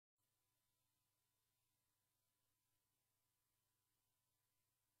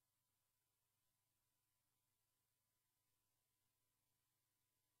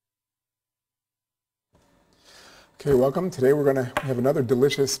Okay, welcome. Today we have another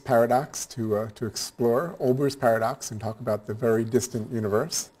delicious paradox to explore, Olbers' paradox, and talk about the very distant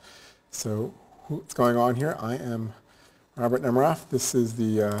universe. So what's going on here? I am Robert Nemiroff. This is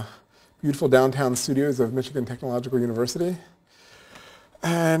the beautiful downtown studios of Michigan Technological University.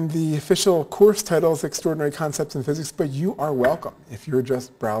 And the official course title is Extraordinary Concepts in Physics, but you are welcome if you're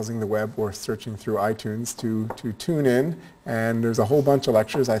just browsing the web or searching through iTunes to tune in. And there's a whole bunch of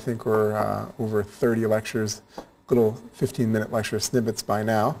lectures. I think we're over 30 lectures, little 15-minute lecture snippets by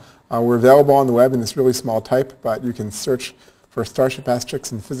now. We're available on the web in this really small type, but you can search for Starship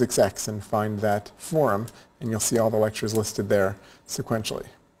Asterisks and Physics X and find that forum, and you'll see all the lectures listed there sequentially.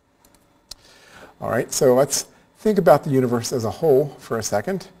 All right, so let's think about the universe as a whole for a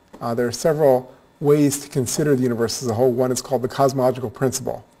second. There are several ways to consider the universe as a whole. One is called the cosmological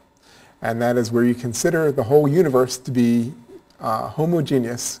principle, and that is where you consider the whole universe to be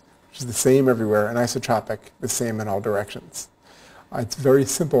homogeneous, which is the same everywhere, and isotropic, the same in all directions. It's very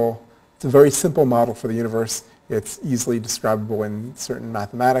simple. It's a very simple model for the universe. It's easily describable in certain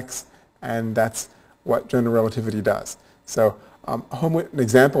mathematics, and that's what general relativity does. So an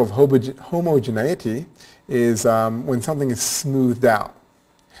example of homogeneity is when something is smoothed out.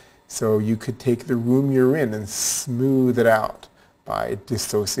 So you could take the room you're in and smooth it out by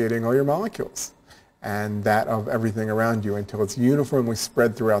dissociating all your molecules and that of everything around you until it's uniformly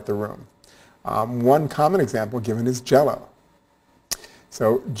spread throughout the room. One common example given is Jell-O.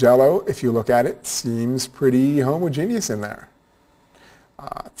 So Jell-O, if you look at it, seems pretty homogeneous in there.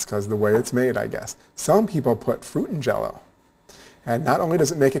 It's because of the way it's made, I guess. Some people put fruit in Jell-O. And not only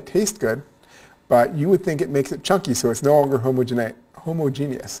does it make it taste good, but you would think it makes it chunky, so it's no longer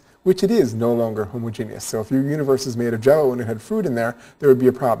homogeneous, which it is no longer homogeneous. So if your universe is made of Jell-O and it had fruit in there, there would be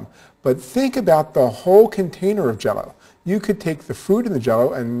a problem. But think about the whole container of Jell-O. You could take the fruit in the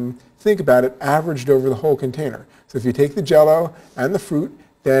Jell-O and think about it averaged over the whole container. So if you take the Jell-O and the fruit,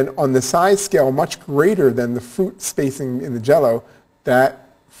 then on the size scale much greater than the fruit spacing in the Jell-O, that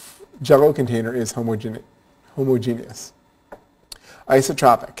Jell-O container is homogeneous.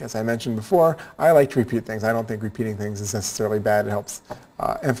 Isotropic, as I mentioned before, I like to repeat things. I don't think repeating things is necessarily bad. It helps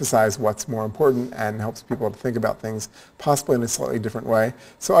emphasize what's more important and helps people to think about things possibly in a slightly different way.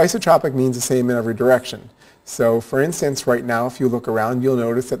 So isotropic means the same in every direction. So for instance, right now, if you look around, you'll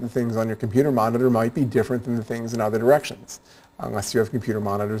notice that the things on your computer monitor might be different than the things in other directions, unless you have computer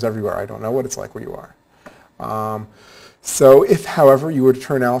monitors everywhere. I don't know what it's like where you are. So if, however, you were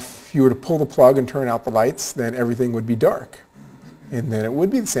to pull the plug and turn out the lights, then everything would be dark. And then it would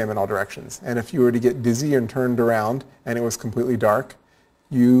be the same in all directions. And if you were to get dizzy and turned around and it was completely dark,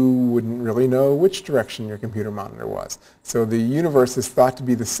 you wouldn't really know which direction your computer monitor was. So the universe is thought to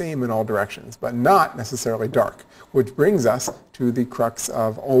be the same in all directions, but not necessarily dark, which brings us to the crux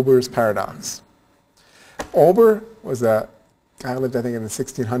of Olbers' paradox. Olber was a guy who lived, I think, in the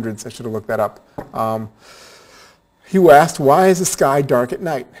 1600s. I should have looked that up. He asked, why is the sky dark at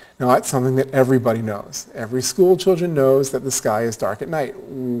night? Now, that's something that everybody knows. Every school children knows that the sky is dark at night.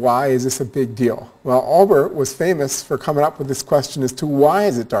 Why is this a big deal? Well, Olbers was famous for coming up with this question as to why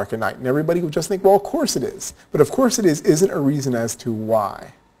is it dark at night? And everybody would just think, well, of course it is. But of course it is isn't a reason as to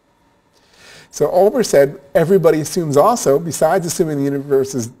why. So Olbers said, everybody assumes also, besides assuming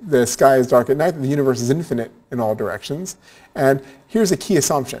the sky is dark at night, that the universe is infinite in all directions. And here's a key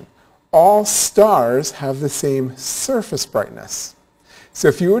assumption. All stars have the same surface brightness. So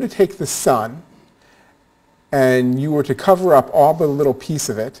if you were to take the sun and you were to cover up all but a little piece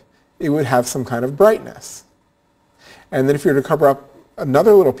of it, it would have some kind of brightness. And then if you were to cover up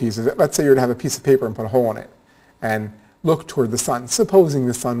another little piece of it, let's say you were to have a piece of paper and put a hole in it and look toward the sun, supposing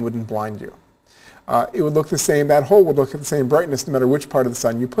the sun wouldn't blind you. It would look the same, that hole would look at the same brightness no matter which part of the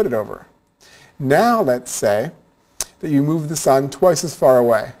sun you put it over. Now let's say that you move the sun twice as far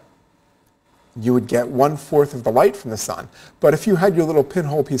away. You would get 1/4 of the light from the sun. But if you had your little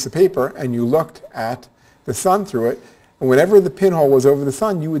pinhole piece of paper and you looked at the sun through it, and whenever the pinhole was over the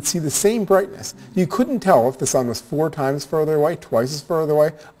sun, you would see the same brightness. You couldn't tell if the sun was 4 times further away, twice as further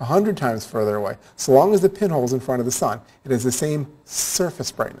away, 100 times further away. So long as the pinhole is in front of the sun, it is the same surface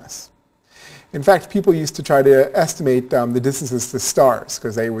brightness. In fact, people used to try to estimate the distances to stars,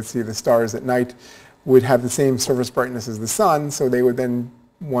 because they would see the stars at night would have the same surface brightness as the sun, so they would then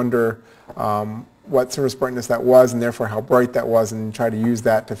wonder what surface brightness that was and therefore how bright that was and try to use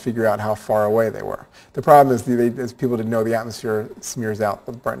that to figure out how far away they were. The problem is people didn't know the atmosphere smears out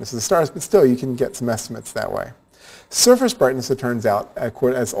the brightness of the stars, but still you can get some estimates that way. Surface brightness, it turns out,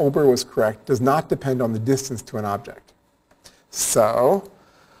 as Olbers was correct, does not depend on the distance to an object. So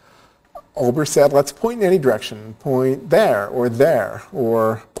Olbers said, let's point in any direction. Point there,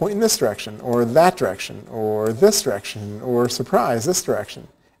 or point in this direction, or that direction, or this direction, or surprise, this direction.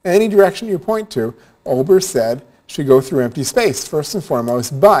 Any direction you point to, Olbers said, should go through empty space, first and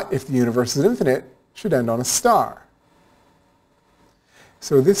foremost, but if the universe is infinite, should end on a star.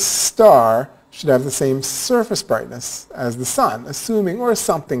 So this star should have the same surface brightness as the sun, assuming, or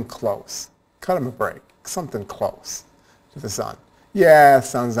something close. Cut him a break, something close to the sun. Yeah, the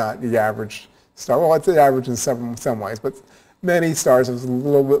sun's not the average star. Well, it's the average in some ways, but many stars have a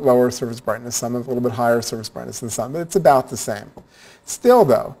little bit lower surface brightness, some have a little bit higher surface brightness than the sun, but it's about the same. Still,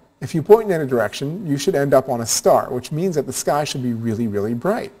 though, if you point in any direction, you should end up on a star, which means that the sky should be really, really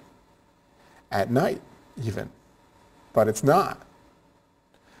bright. At night, even. But it's not.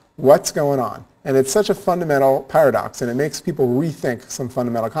 What's going on? And it's such a fundamental paradox, and it makes people rethink some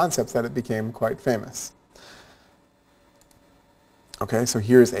fundamental concepts that it became quite famous. Okay, so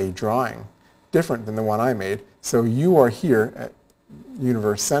here's a drawing, different than the one I made. So you are here at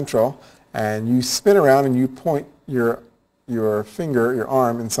Universe Central, and you spin around and you point your finger, your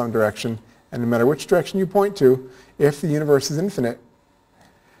arm, in some direction, and no matter which direction you point to, if the universe is infinite,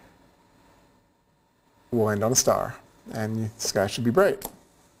 we'll end on a star, and the sky should be bright.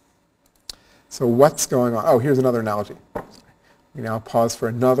 So what's going on? Oh, here's another analogy. We now pause for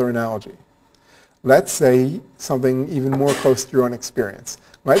another analogy. Let's say something even more close to your own experience.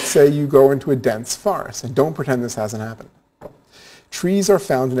 Let's say you go into a dense forest, and don't pretend this hasn't happened. Trees are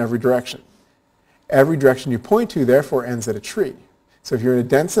found in every direction. Every direction you point to, therefore, ends at a tree. So if you're in a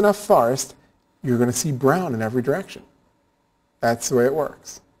dense enough forest, you're going to see brown in every direction. That's the way it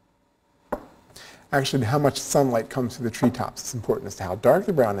works. Actually, how much sunlight comes through the treetops is important as to how dark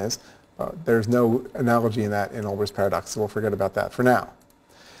the brown is. There's no analogy in that in Olbers' paradox, so we'll forget about that for now.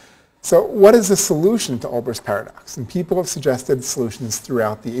 So what is the solution to Olbers' paradox? And people have suggested solutions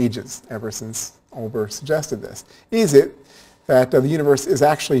throughout the ages, ever since Olbers suggested this. Is it that the universe is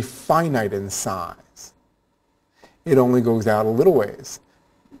actually finite in size? It only goes out a little ways,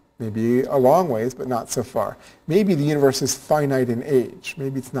 maybe a long ways, but not so far. Maybe the universe is finite in age.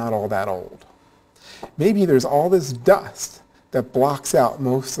 Maybe it's not all that old. Maybe there's all this dust that blocks out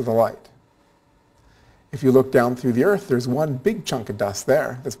most of the light. If you look down through the Earth, there's one big chunk of dust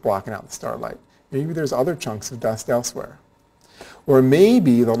there that's blocking out the starlight. Maybe there's other chunks of dust elsewhere. Or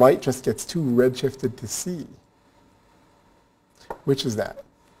maybe the light just gets too redshifted to see. Which is that?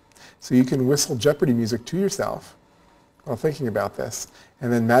 So you can whistle Jeopardy music to yourself while thinking about this,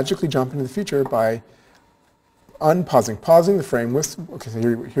 and then magically jump into the future by pausing the frame. Okay,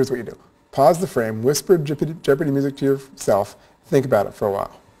 so here's what you do. Pause the frame, whisper Jeopardy music to yourself, think about it for a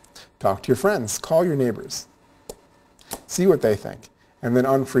while. Talk to your friends, call your neighbors, see what they think, and then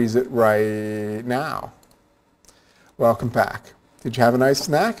unfreeze it right now. Welcome back. Did you have a nice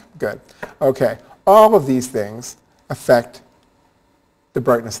snack? Good. Okay, all of these things affect the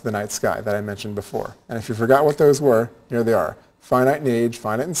brightness of the night sky that I mentioned before. And if you forgot what those were, here they are. Finite in age,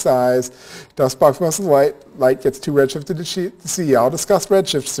 finite in size, dust blocks most of the light, light gets too redshifted to see. I'll discuss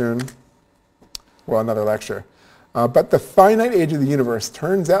redshift soon. Well, another lecture. But the finite age of the universe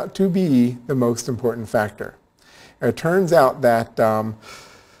turns out to be the most important factor. It turns out that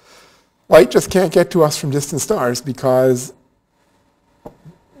light just can't get to us from distant stars because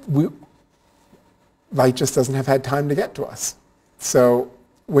light just doesn't have had time to get to us. So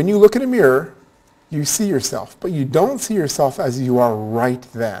when you look in a mirror, you see yourself, but you don't see yourself as you are right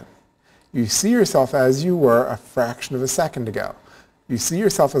then. You see yourself as you were a fraction of a second ago. You see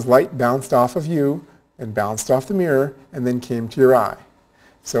yourself as light bounced off of you and bounced off the mirror and then came to your eye.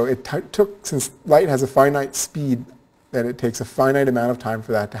 So it took, since light has a finite speed, that it takes a finite amount of time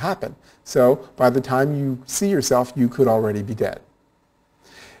for that to happen. So by the time you see yourself, you could already be dead.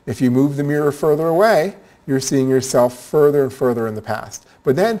 If you move the mirror further away, you're seeing yourself further and further in the past.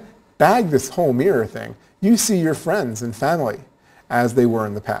 But then, bag this whole mirror thing, you see your friends and family as they were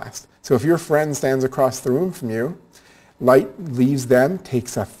in the past. So if your friend stands across the room from you, light leaves them,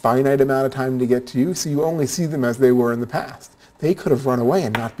 takes a finite amount of time to get to you, so you only see them as they were in the past. They could have run away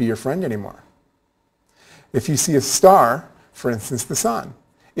and not be your friend anymore. If you see a star, for instance the sun,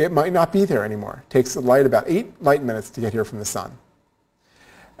 it might not be there anymore. It takes the light about 8 light minutes to get here from the sun.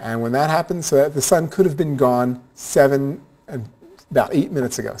 And when that happens, so that the sun could have been gone about 8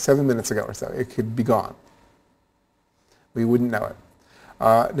 minutes ago, 7 minutes ago or so. It could be gone. We wouldn't know it.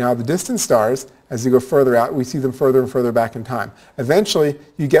 Now the distant stars, as you go further out, we see them further and further back in time. Eventually,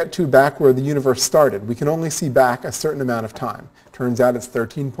 you get to back where the universe started. We can only see back a certain amount of time. Turns out it's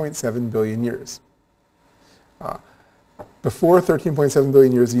 13.7 billion years. Before 13.7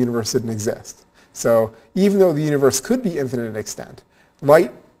 billion years, the universe didn't exist. So even though the universe could be infinite in extent,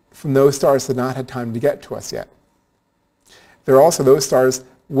 light from those stars had not had time to get to us yet. There are also those stars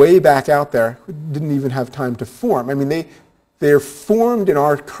way back out there who didn't even have time to form. I mean, they're formed in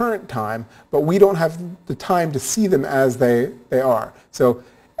our current time, but we don't have the time to see them as they are. So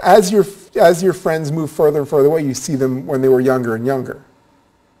as your friends move further and further away, you see them when they were younger and younger.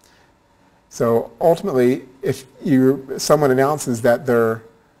 So ultimately, if someone announces that they're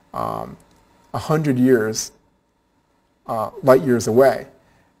 100 years, light years away,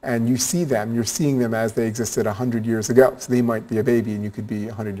 and you see them, you're seeing them as they existed 100 years ago. So they might be a baby and you could be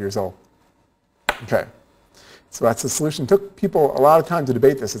 100 years old. Okay. So that's the solution. It took people a lot of time to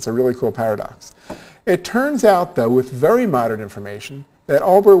debate this. It's a really cool paradox. It turns out, though, with very modern information, that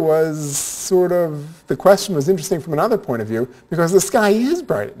Olbers was sort of, the question was interesting from another point of view because the sky is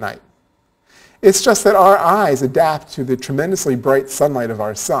bright at night. It's just that our eyes adapt to the tremendously bright sunlight of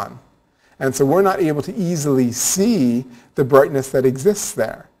our sun. And so we're not able to easily see the brightness that exists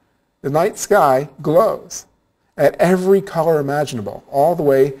there. The night sky glows at every color imaginable, all the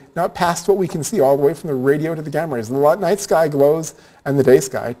way, not past what we can see, all the way from the radio to the gamma rays. The night sky glows and the day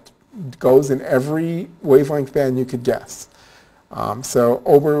sky goes in every wavelength band you could guess. So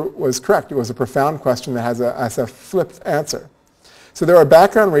Olbers was correct. It was a profound question that has a flipped answer. So there are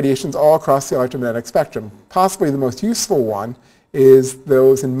background radiations all across the electromagnetic spectrum. Possibly the most useful one is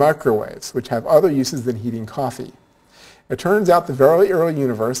those in microwaves, which have other uses than heating coffee. It turns out the very early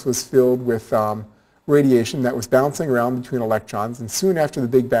universe was filled with radiation that was bouncing around between electrons, and soon after the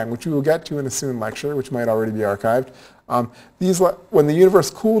Big Bang, which we will get to in a soon lecture, which might already be archived, when the universe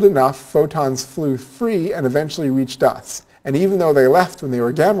cooled enough, photons flew free and eventually reached us. And even though they left when they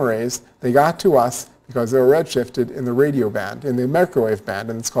were gamma rays, they got to us because they were redshifted in the radio band, in the microwave band,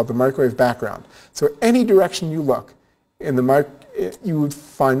 and it's called the microwave background. So any direction you look, you would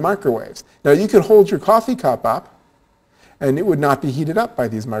find microwaves. Now you could hold your coffee cup up, and it would not be heated up by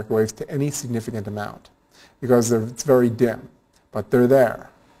these microwaves to any significant amount because it's very dim, but they're there.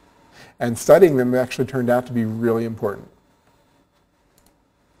 And studying them actually turned out to be really important.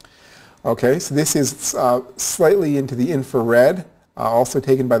 Okay, so this is slightly into the infrared, also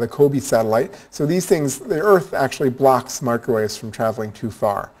taken by the Kobe satellite. So these things, the Earth actually blocks microwaves from traveling too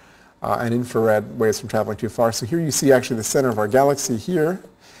far, and infrared waves from traveling too far. So here you see actually the center of our galaxy here,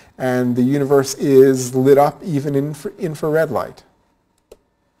 and the universe is lit up even in infrared light.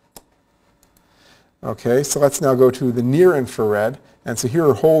 Okay, so let's now go to the near infrared. And so here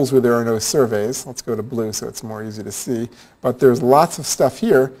are holes where there are no surveys. Let's go to blue so it's more easy to see. But there's lots of stuff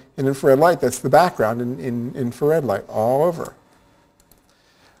here in infrared light that's the background in infrared light all over.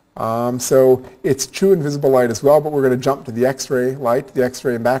 So it's true invisible light as well, but we're going to jump to the X-ray light. The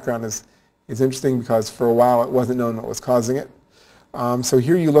X-ray in background is interesting because for a while it wasn't known what was causing it. So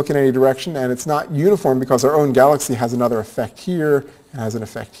here you look in any direction, and it's not uniform because our own galaxy has another effect here, it has an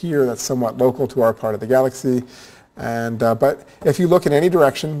effect here that's somewhat local to our part of the galaxy. And, but if you look in any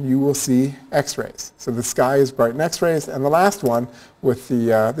direction, you will see X-rays. So the sky is bright in X-rays. And the last one with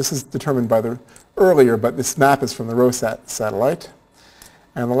the, this is determined by the earlier, but this map is from the ROSAT satellite.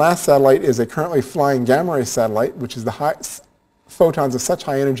 And the last satellite is a currently flying gamma ray satellite, which is the photons of such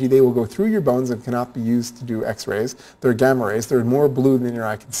high energy they will go through your bones and cannot be used to do X-rays. They're gamma rays. They're more blue than your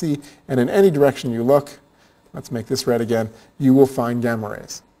eye can see. And in any direction you look, let's make this red again, you will find gamma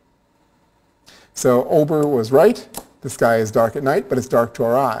rays. So Olbers was right. The sky is dark at night, but it's dark to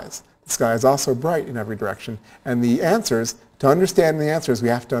our eyes. The sky is also bright in every direction. And the answers, to understand the answers, we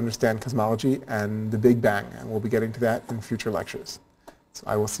have to understand cosmology and the Big Bang. And we'll be getting to that in future lectures. So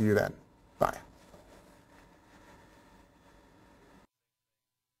I will see you then. Bye.